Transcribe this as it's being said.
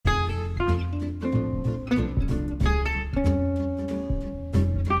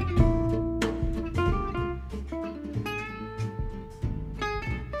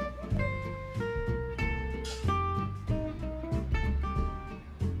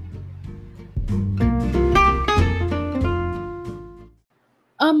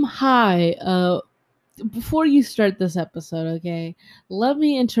Hi. Before you start this episode, okay, let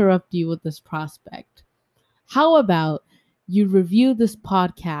me interrupt you with this prospect. How about you review this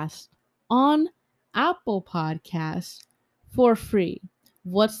podcast on Apple Podcasts for free?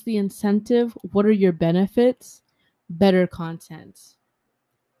 What's the incentive? What are your benefits? Better content.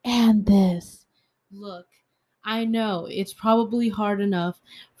 And this. Look, I know it's probably hard enough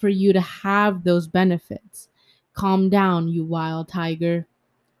for you to have those benefits. Calm down, you wild tiger.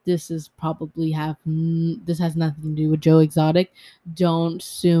 This has nothing to do with Joe Exotic. Don't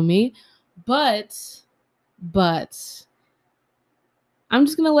sue me. But I'm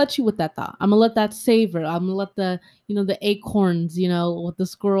just gonna let you with that thought. I'm gonna let that savor. I'm gonna let the acorns, with the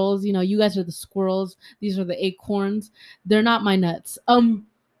squirrels. You guys are the squirrels. These are the acorns. They're not my nuts.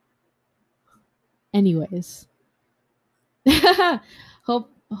 Anyways.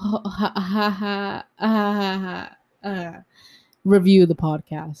 Hope review the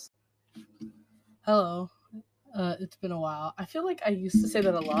podcast. Hello. It's been a while. I feel like I used to say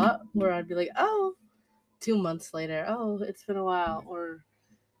that a lot, where I'd be like, oh, 2 months later, oh, it's been a while, or,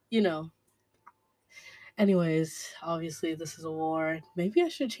 you know. Anyways, obviously, this is a war. Maybe I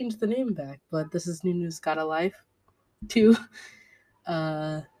should change the name back, but this is New News Got a Life 2.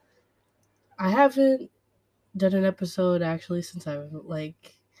 I haven't done an episode actually since I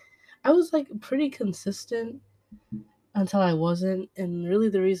was pretty consistent until I wasn't, and really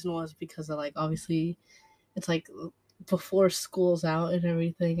the reason was because of obviously it's before school's out and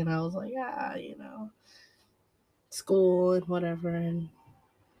everything, and I was like, school and whatever, and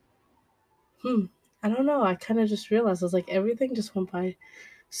I don't know, I kind of just realized I was like, everything just went by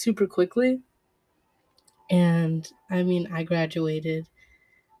super quickly. And I mean, I graduated.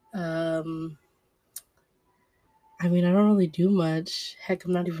 I mean, I don't really do much. Heck,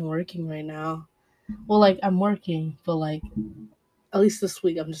 I'm not even working right now. Well, I'm working, but at least this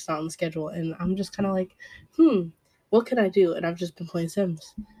week I'm just not on the schedule, and I'm just kind of what can I do? And I've just been playing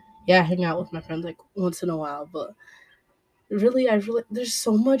Sims. Yeah, I hang out with my friends once in a while, but really, there's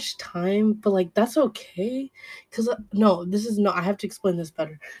so much time, but that's okay. Because no, this is no, I have to explain this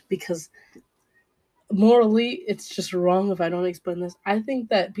better, because morally it's just wrong if I don't explain this. I think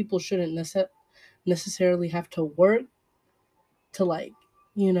that people shouldn't necessarily have to work to live,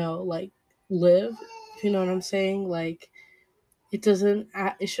 if you know what I'm saying.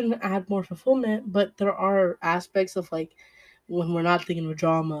 It shouldn't add more fulfillment, but there are aspects of when we're not thinking of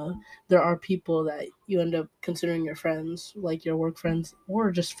drama, there are people that you end up considering your friends, like your work friends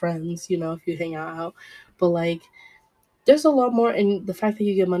or just friends, if you hang out. But there's a lot more in the fact that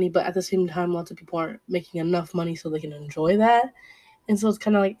you get money, but at the same time, lots of people aren't making enough money so they can enjoy that. And so it's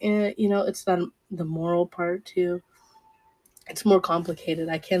kind of it's the moral part too. It's more complicated.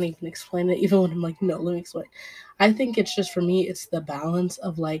 I can't even explain it, even when I'm like, no, let me explain. I think it's just, for me, it's the balance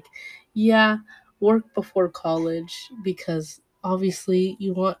of yeah, work before college, because obviously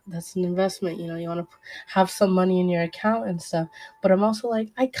that's an investment, you want to have some money in your account and stuff. But I'm also I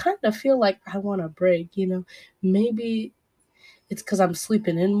kind of feel like I want a break, maybe it's because I'm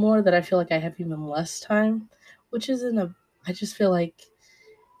sleeping in more that I feel like I have even less time, which I just feel like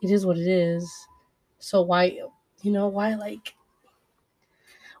it is what it is. So why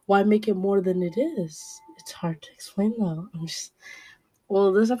make it more than it is? It's hard to explain though.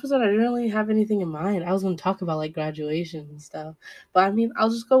 Well, this episode I didn't really have anything in mind. I was going to talk about graduation and stuff, but I mean, I'll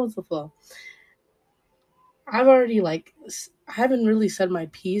just go with the flow. I've already I haven't really said my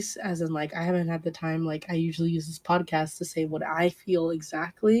piece, as in I haven't had the time I usually use this podcast to say what I feel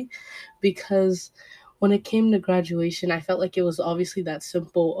exactly, because when it came to graduation, I felt like it was obviously that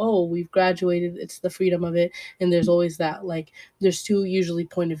simple. Oh, we've graduated, it's the freedom of it. And there's always that there's two usually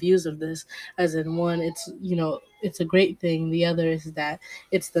point of views of this, as in one, it's a great thing. The other is that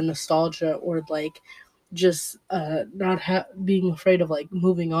it's the nostalgia, or just not being afraid of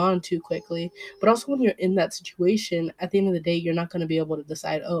moving on too quickly. But also, when you're in that situation, at the end of the day, you're not going to be able to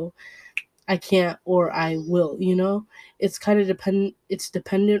decide, oh, I can't or I will. It's kind of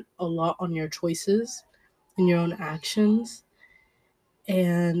dependent a lot on your choices and your own actions.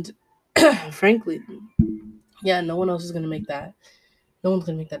 And frankly, yeah, no one else is going to make that. No one's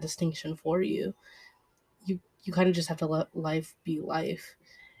going to make that distinction for you. You kind of just have to let life be life.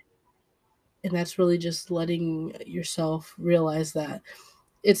 And that's really just letting yourself realize that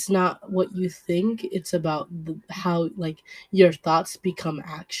it's not what you think, it's about how your thoughts become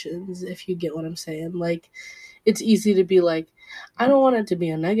actions, if you get what I'm saying. It's easy to be I don't want it to be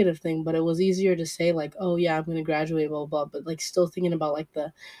a negative thing, but it was easier to say oh yeah, I'm gonna graduate, blah blah blah, but still thinking about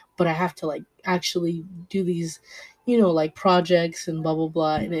but I have to actually do these projects and blah blah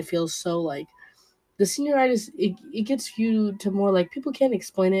blah, and it feels so The senioritis, it gets you to more like, people can't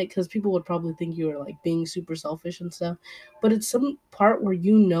explain it because people would probably think you are like being super selfish and stuff, but it's some part where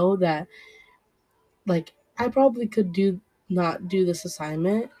you know that like I probably could do not do this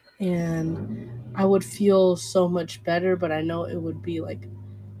assignment and I would feel so much better, but I know it would be like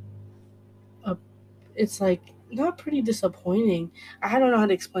a, it's like not pretty disappointing. I don't know how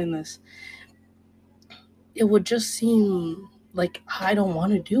to explain this. It would just seem like I don't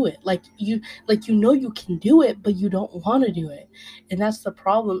want to do it. Like you know you can do it, but you don't want to do it. And that's the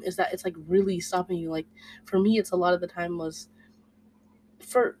problem, is that it's like really stopping you. Like for me, it's a lot of the time was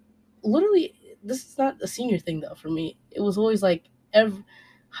for literally, this is not a senior thing though for me. It was always like every,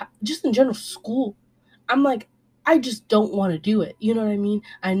 just in general school. I'm like, I just don't want to do it. You know what I mean?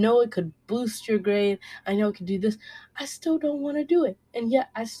 I know it could boost your grade. I know it could do this. I still don't want to do it. And yet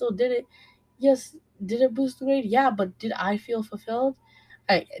I still did it. Yes, did it boost the grade? Yeah, but did I feel fulfilled?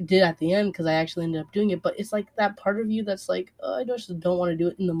 I did at the end because I actually ended up doing it. But it's like that part of you that's like, oh, I just don't want to do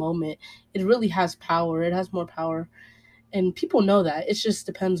it in the moment. It really has power. It has more power, and people know that. It just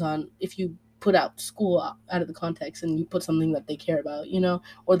depends on if you put out school out of the context and you put something that they care about,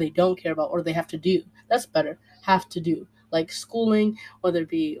 or they don't care about, or they have to do. That's better. Have to do, like schooling, whether it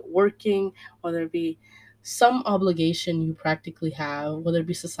be working, whether it be some obligation you practically have, whether it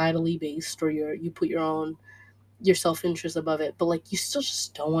be societally based, or you put your self-interest above it, but like you still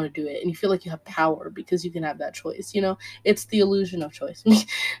just don't want to do it, and you feel like you have power because you can have that choice. It's the illusion of choice.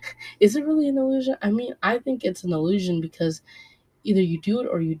 Is it really an illusion? I mean, I think it's an illusion because either you do it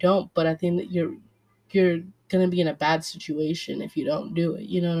or you don't, but I think that you're gonna be in a bad situation if you don't do it.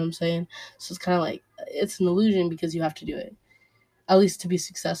 You know what I'm saying? So it's kind of like it's an illusion because you have to do it, at least to be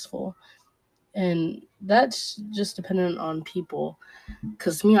successful. And that's just dependent on people.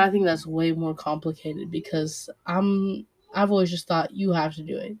 Because to me, I think that's way more complicated because I've always just thought you have to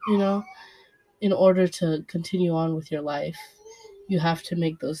do it, in order to continue on with your life. You have to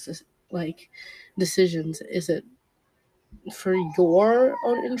make those like decisions. Is it for your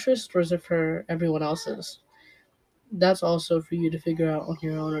own interest, or is it for everyone else's? That's also for you to figure out on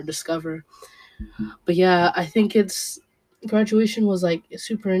your own or discover. But yeah, I think it's graduation was like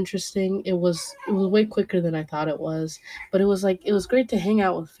super interesting. It was way quicker than I thought it was, but it was great to hang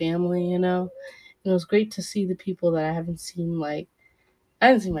out with family. It was great to see the people that I haven't seen. Like I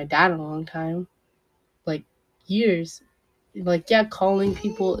haven't seen my dad in a long time, like years. Like yeah, calling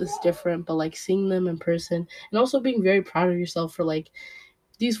people is different, but like seeing them in person and also being very proud of yourself for like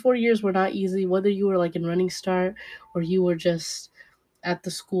these 4 years were not easy. Whether you were like in Running Start or you were just at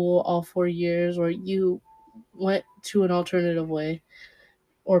the school all 4 years, or you went to an alternative way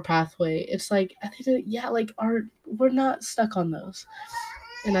or pathway, it's like I think that yeah, like our we're not stuck on those.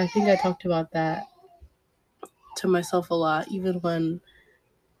 And I think I talked about that to myself a lot, even when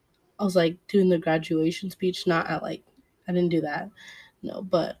I was like doing the graduation speech. Not at like I didn't do that, no,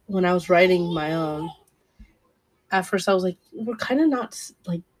 but when I was writing my own, at first I was like, we're kind of not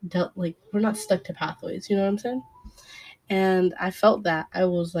like like we're not stuck to pathways. You know what I'm saying? And I felt that. I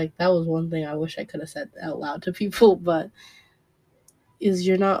was like, that was one thing I wish I could have said out loud to people, but is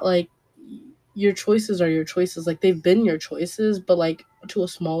you're not like, your choices are your choices. Like they've been your choices, but like to a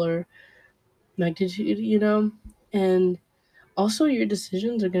smaller magnitude. And also your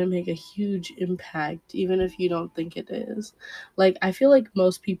decisions are going to make a huge impact, even if you don't think it is. Like, I feel like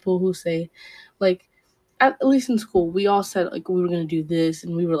most people who say, like, at least in school, we all said like we were going to do this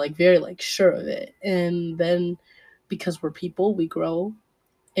and we were like very like sure of it. And then because we're people, we grow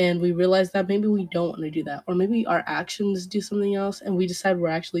and we realize that maybe we don't want to do that, or maybe our actions do something else and we decide we're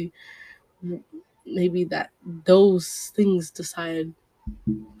actually, maybe that those things decide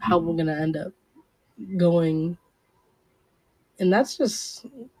how we're going to end up going. And that's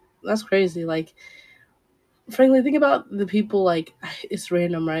crazy. Like, frankly, think about the people, like, it's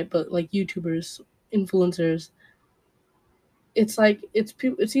random, right? But like YouTubers, influencers, it's like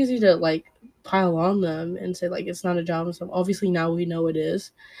it's easy to like pile on them and say like it's not a job and stuff. Obviously now we know it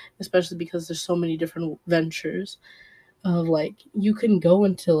is, especially because there's so many different ventures of like you can go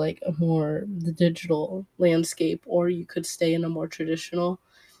into like a more the digital landscape, or you could stay in a more traditional,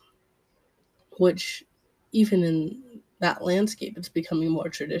 which even in that landscape it's becoming more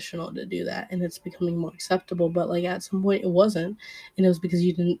traditional to do that and it's becoming more acceptable. But like at some point it wasn't, and it was because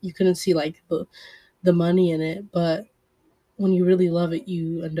you couldn't see like the money in it. But when you really love it,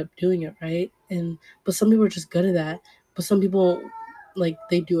 you end up doing it, right? And but some people are just good at that, but some people like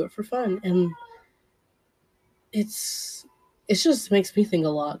they do it for fun. And it's it just makes me think a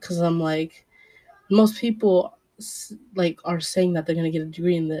lot because I'm like, most people like are saying that they're going to get a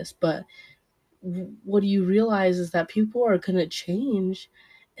degree in this, but what do you realize is that people are going to change,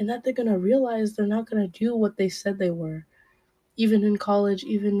 and that they're gonna realize they're not gonna do what they said they were. Even in college,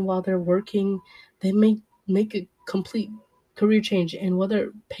 even while they're working, they make a complete career change, and whether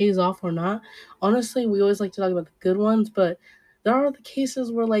it pays off or not, honestly, we always like to talk about the good ones, but there are the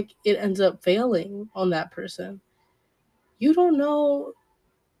cases where like it ends up failing on that person. You don't know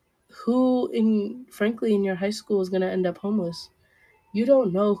who in frankly in your high school is going to end up homeless. You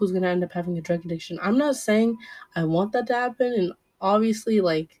don't know who's going to end up having a drug addiction. I'm not saying I want that to happen, and obviously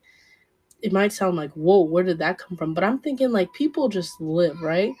like it might sound like, whoa, where did that come from? But I'm thinking like people just live,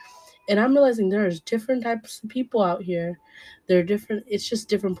 right? And I'm realizing there's different types of people out here. They're different, it's just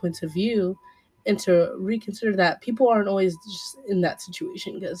different points of view. And to reconsider that people aren't always just in that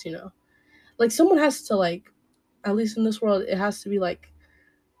situation because, like someone has to like, at least in this world, it has to be like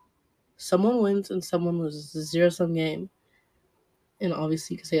someone wins and someone loses. It's a zero sum game. And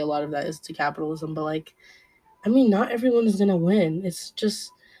obviously you could say a lot of that is to capitalism, but like, I mean, not everyone is gonna win. It's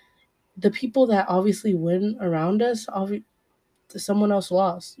just the people that obviously win around us, someone else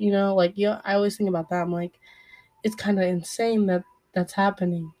lost. Like yeah, I always think about that. I'm like, it's kind of insane that that's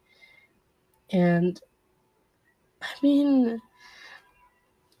happening. And I mean,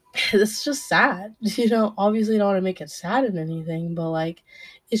 it's just sad. Obviously, I don't want to make it sad in anything, but like,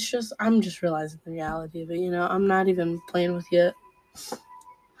 it's just I'm just realizing the reality of it. I'm not even playing with it.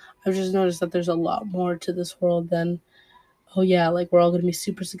 I've just noticed that there's a lot more to this world than, oh yeah, like we're all going to be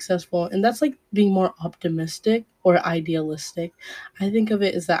super successful. And that's like being more optimistic or idealistic. I think of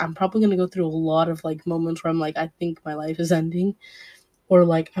it as that I'm probably going to go through a lot of like moments where I'm like, I think my life is ending. Or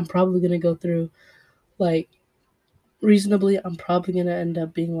like, I'm probably going to go through like, reasonably, I'm probably going to end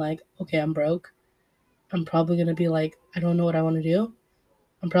up being like, okay, I'm broke. I'm probably going to be like, I don't know what I want to do.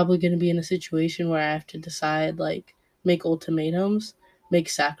 I'm probably going to be in a situation where I have to decide, like, make ultimatums, make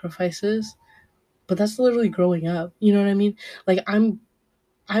sacrifices. But that's literally growing up. You know what I mean? Like,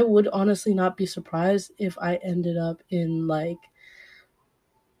 I would honestly not be surprised if I ended up in like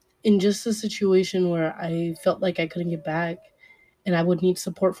in just a situation where I felt like I couldn't get back and I would need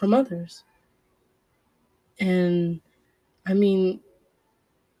support from others. And I mean,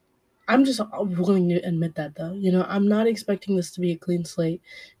 I'm just willing to admit that though. I'm not expecting this to be a clean slate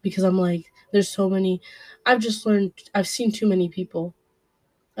because I'm like, there's so many. I've seen too many people.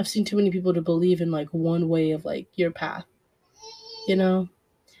 I've seen too many people to believe in like one way of like your path, you know?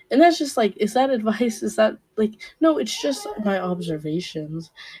 And that's just like, is that advice? Is that like, no, it's just my observations.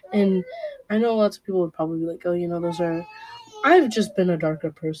 And I know lots of people would probably be like, oh, those are, I've just been a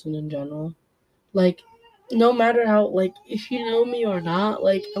darker person in general. Like, no matter how, like, if you know me or not,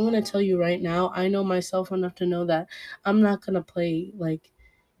 like, I'm going to tell you right now, I know myself enough to know that I'm not going to play like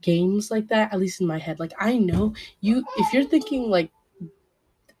games like that, at least in my head. Like, I know if you're thinking like,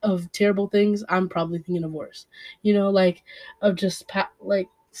 of terrible things, I'm probably thinking of worse. Like of just like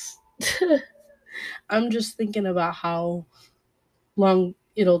I'm just thinking about how long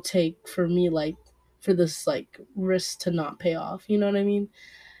it'll take for me, like, for this, like, risk to not pay off. You know what I mean?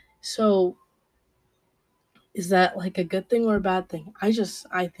 So, is that, like, a good thing or a bad thing? I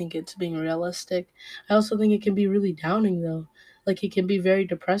think it's being realistic. I also think it can be really downing, though. Like, it can be very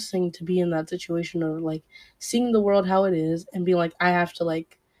depressing to be in that situation of, like, seeing the world how it is and being like, I have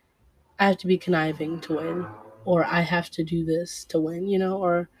to be conniving to win, or I have to do this to win,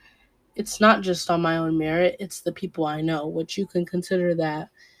 or it's not just on my own merit, it's the people I know, which you can consider that.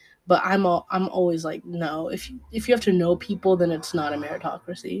 But I'm always like, no, if you have to know people, then it's not a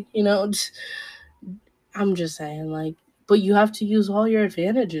meritocracy. I'm just saying, like, but you have to use all your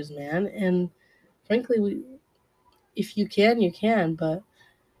advantages, man. And frankly, if you can, you can. But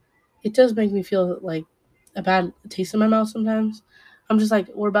it does make me feel like a bad taste in my mouth sometimes. I'm just like,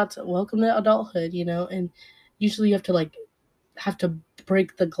 we're about to welcome to adulthood, and usually you have to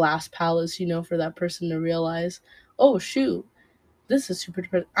break the glass palace, for that person to realize, oh shoot, this is super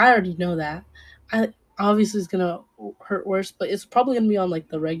depressing. I already know that. I obviously it's gonna hurt worse, but it's probably gonna be on like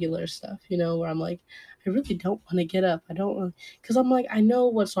the regular stuff, where I'm like, I really don't want to get up. I don't want, because I'm like, I know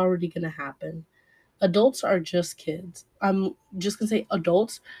what's already gonna happen. Adults are just kids. I'm just gonna say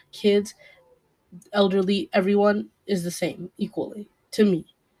adults, kids, elderly, everyone is the same equally to me.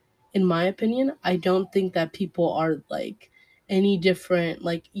 In my opinion, I don't think that people are like any different.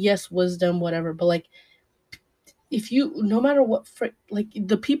 Like, yes, wisdom, whatever, but like, if you, no matter what, like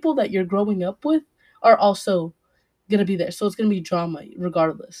the people that you're growing up with are also gonna be there. So it's gonna be drama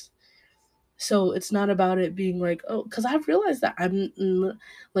regardless. So it's not about it being like, oh, because I've realized that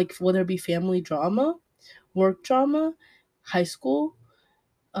like, whether it be family drama, work drama, high school,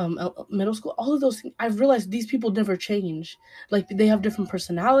 middle school, all of those things, I've realized these people never change. Like, they have different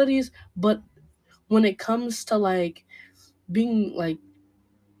personalities, but when it comes to like being like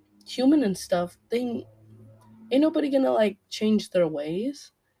human and stuff, they ain't nobody gonna like change their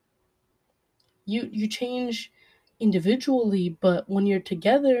ways. You change individually, but when you're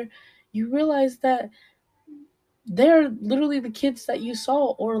together, you realize that they're literally the kids that you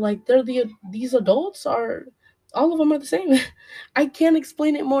saw, or like these adults are, all of them are the same. I can't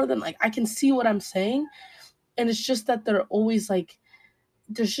explain it more than like I can see what I'm saying, and it's just that they're always like,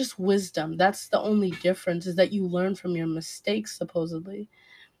 there's just wisdom. That's the only difference, is that you learn from your mistakes supposedly.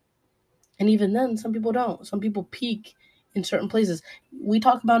 And even then, some people don't. Some people peak in certain places. We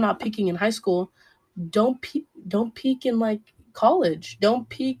talk about not peaking in high school. Don't peak in like college. Don't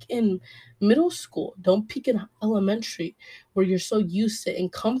peak in middle school. Don't peak in elementary, where you're so used to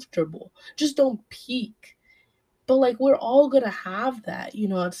and comfortable. Just don't peak. But like we're all gonna have that,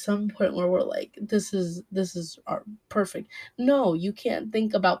 at some point where we're like, this is our perfect. No, you can't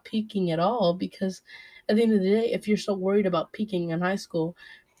think about peaking at all, because at the end of the day, if you're so worried about peaking in high school,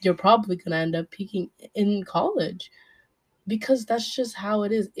 you're probably gonna end up peaking in college, because that's just how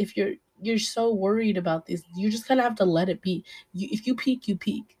it is. If you're so worried about these, you just kind of have to let it be. If you peak, you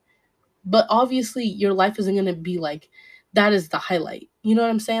peak. But obviously, your life isn't gonna be like that is the highlight. You know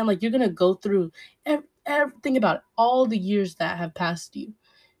what I'm saying? Like you're gonna go through everything about it, all the years that have passed you.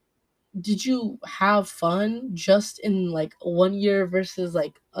 Did you have fun just in like one year versus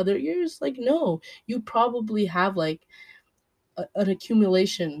like other years? Like no, you probably have like an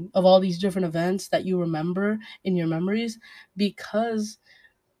accumulation of all these different events that you remember in your memories, because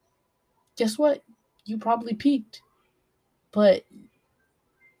guess what? You probably peaked, but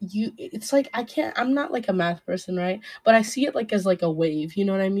it's like I'm not like a math person, right? But I see it like as like a wave, you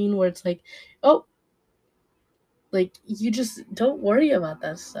know what I mean? Where it's like, oh, like you just don't worry about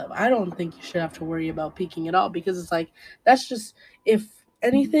that stuff. I don't think you should have to worry about peaking at all, because it's like that's just, if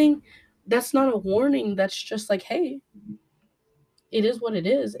anything, that's not a warning. That's just like, hey, it is what it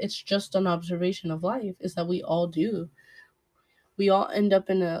is. It's just an observation of life, is that we all do. We all end up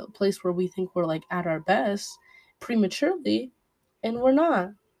in a place where we think we're like at our best prematurely, and we're not.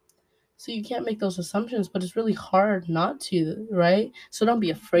 So you can't make those assumptions, but it's really hard not to, right? So don't be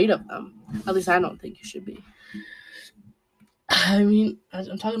afraid of them. At least I don't think you should be. I mean,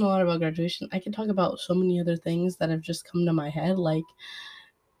 I'm talking a lot about graduation. I can talk about so many other things that have just come to my head. Like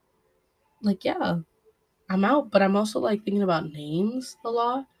yeah, I'm out, but I'm also like thinking about names a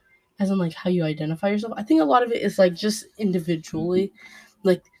lot, as in like how you identify yourself. I think a lot of it is like just individually,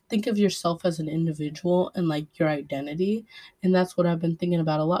 like think of yourself as an individual and like your identity, and that's what I've been thinking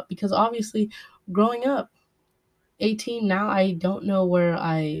about a lot, because obviously, growing up 18, now I don't know where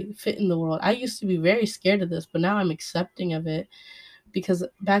I fit in the world. I used to be very scared of this, but now I'm accepting of it, because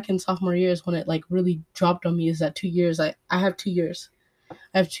back in sophomore year is when it like really dropped on me, is that 2 years. I have 2 years.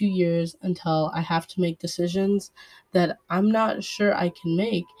 I have 2 years until I have to make decisions that I'm not sure I can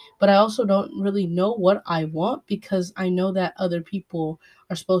make, but I also don't really know what I want, because I know that other people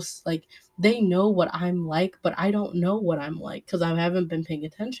are supposed to, like, they know what I'm like, but I don't know what I'm like because I haven't been paying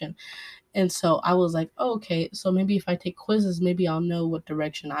attention. And so I was like, oh, okay, so maybe if I take quizzes, maybe I'll know what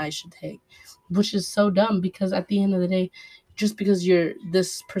direction I should take, which is so dumb, because at the end of the day, just because you're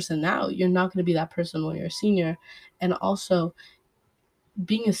this person now, you're not going to be that person when you're a senior. And also,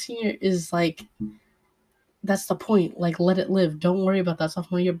 being a senior is like, that's the point. Like, let it live. Don't worry about that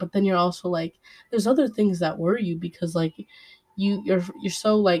sophomore year. But then you're also like, there's other things that worry you, because like you're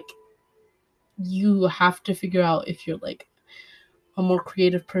so like, you have to figure out if you're like a more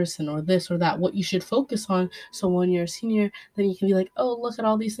creative person or this or that, what you should focus on. So when you're a senior, then you can be like, oh, look at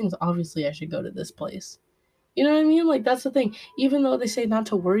all these things. Obviously, I should go to this place. You know what I mean? Like, that's the thing. Even though they say not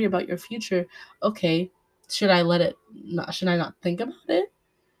to worry about your future, okay, should I not think about it?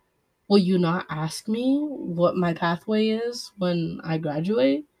 Will you not ask me what my pathway is when I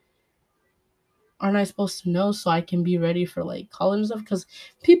graduate? Aren't I supposed to know so I can be ready for like college and stuff? Because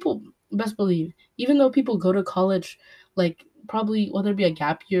people, best believe, even though people go to college, like probably whether it be a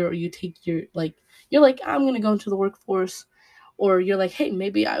gap year or you take your like, you're like, I'm gonna go into the workforce, or you're like, hey,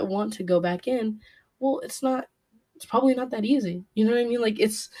 maybe I want to go back in. Well, it's probably not that easy. You know what I mean? Like,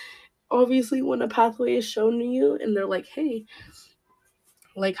 it's obviously when a pathway is shown to you and they're like, hey,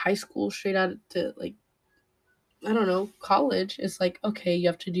 like high school straight out to like, I don't know, college, it's like, okay, you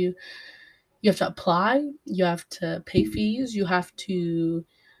have to apply, you have to pay fees, you have to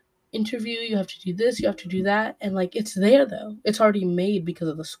interview, you have to do this, you have to do that. And like, it's there though. It's already made because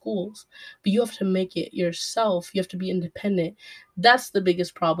of the schools. But you have to make it yourself. You have to be independent. That's the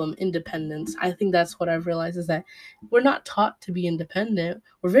biggest problem, independence. I think that's what I've realized, is that we're not taught to be independent.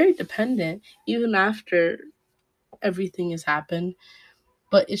 We're very dependent even after everything has happened.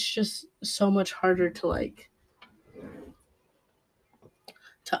 But it's just so much harder to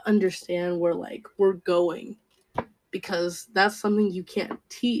to understand where like we're going, because that's something you can't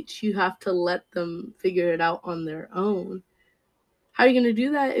teach. You have to let them figure it out on their own. How are you going to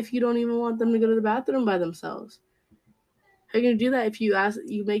do that if you don't even want them to go to the bathroom by themselves? How are you going to do that if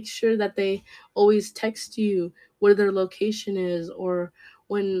you make sure that they always text you where their location is, or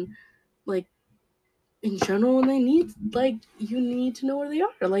when, like, in general, when they need, like, you need to know where they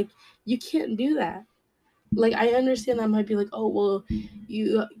are. Like, you can't do that. Like, I understand that might be like, oh, well,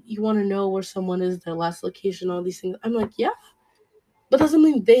 you want to know where someone is, their last location, all these things. I'm like, yeah, but doesn't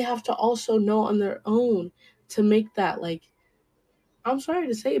mean they have to also know on their own to make that, like, I'm sorry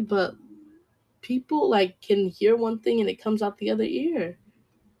to say it, but people like can hear one thing and it comes out the other ear.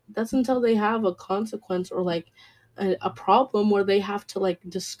 That's until they have a consequence or like a problem where they have to like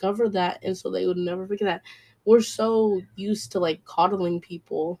discover that, and so they would never forget that. We're so used to like coddling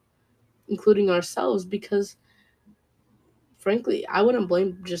people, including ourselves, because frankly, I wouldn't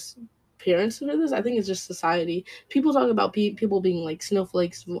blame just parents for this. I think it's just society. People talk about people being like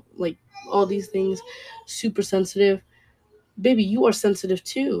snowflakes, like all these things, super sensitive. Baby, you are sensitive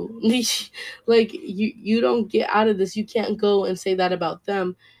too. Like you don't get out of this. You can't go and say that about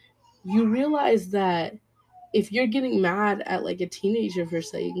them. You realize that if you're getting mad at like a teenager for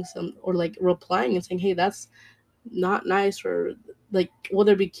saying some, or like replying and saying, hey, that's not nice, or like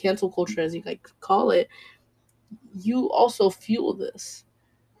whether it be cancel culture as you like call it, you also fuel this,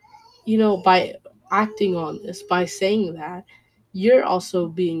 by acting on this, by saying that, you're also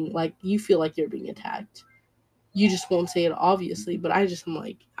being like, you feel like you're being attacked. You just won't say it obviously, but I'm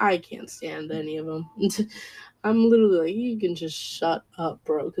like, I can't stand any of them. I'm literally like, you can just shut up,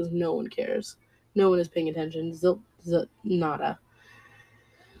 bro, because no one cares. No one is paying attention. Nada.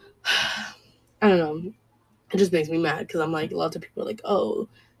 I don't know. It just makes me mad because I'm like, lots of people are like, oh,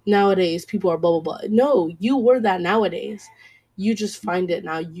 nowadays people are blah, blah, blah. No, you were that nowadays. You just find it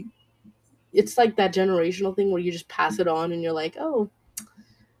now. It's like that generational thing where you just pass it on and you're like, oh,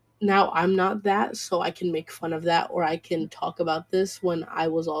 now I'm not that, so I can make fun of that, or I can talk about this when I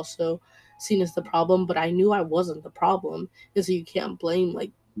was also seen as the problem, but I knew I wasn't the problem. And so you can't blame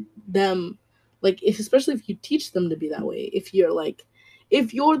like them, like especially if you teach them to be that way. If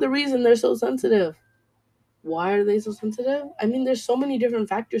you're the reason they're so sensitive, why are they so sensitive? I mean, there's so many different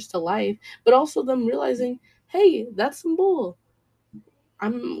factors to life, but also them realizing, hey, that's some bull.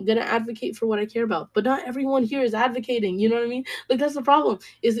 I'm gonna advocate for what I care about, but not everyone here is advocating. You know what I mean? Like that's the problem.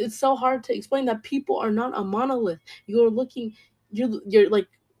 Is it's so hard to explain that people are not a monolith. You're like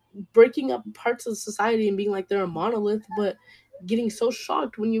breaking up parts of society and being like they're a monolith, but getting so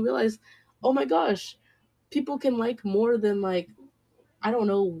shocked when you realize, oh my gosh, people can like more than like, I don't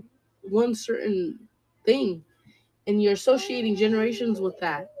know, one certain thing, and you're associating generations with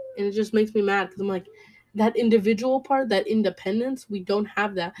that, and it just makes me mad because I'm like, that individual part, that independence, we don't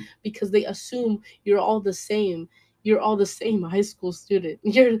have that because they assume you're all the same. You're all the same high school student.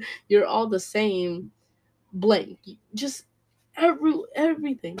 You're all the same blank. Just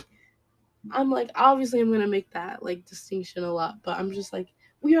everything. I'm like, obviously I'm gonna make that like distinction a lot, but I'm just like,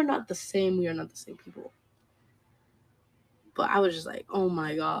 we are not the same. We are not the same people. But I was just like, oh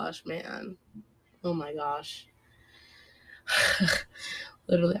my gosh, man. Oh my gosh.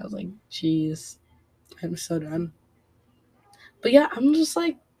 Literally, I was like, jeez, I'm so done. But yeah, I'm just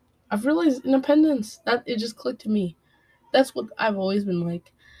like, I've realized independence, that it just clicked to me. That's what I've always been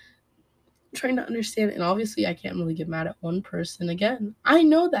like trying to understand. And obviously, I can't really get mad at one person again. I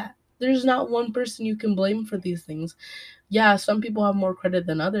know that there's not one person you can blame for these things. Yeah, some people have more credit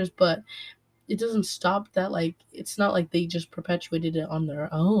than others, but it doesn't stop that. Like, it's not like they just perpetuated it on their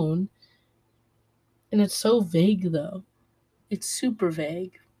own. And it's so vague, though. It's super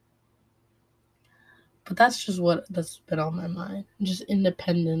vague. But that's just that's been on my mind. Just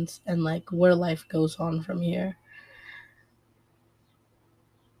independence and like where life goes on from here.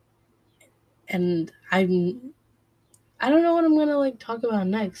 And I don't know what I'm gonna like talk about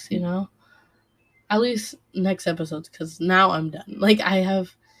next, At least next episodes, because now I'm done. Like I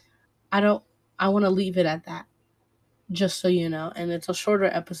want to leave it at that. Just so you know. And it's a shorter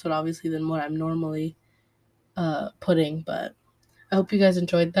episode obviously than what I'm normally putting, but I hope you guys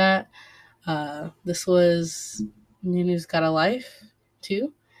enjoyed that. This was Nunu's Got a Life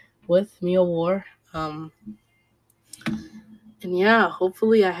too, with Mia War. And yeah,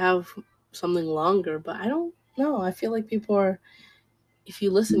 hopefully I have something longer, but I don't know. I feel like people are, if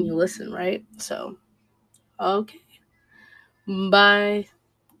you listen, right? So, okay. Bye.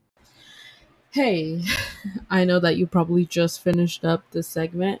 Hey, I know that you probably just finished up this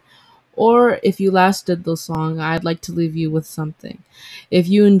segment, Or if you lasted this long, I'd like to leave you with something. If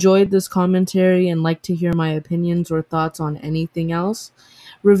you enjoyed this commentary and like to hear my opinions or thoughts on anything else,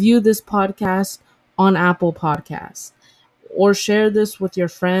 review this podcast on Apple Podcasts. Or share this with your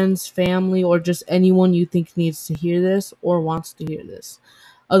friends, family, or just anyone you think needs to hear this or wants to hear this.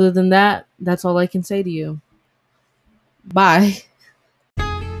 Other than that, that's all I can say to you. Bye.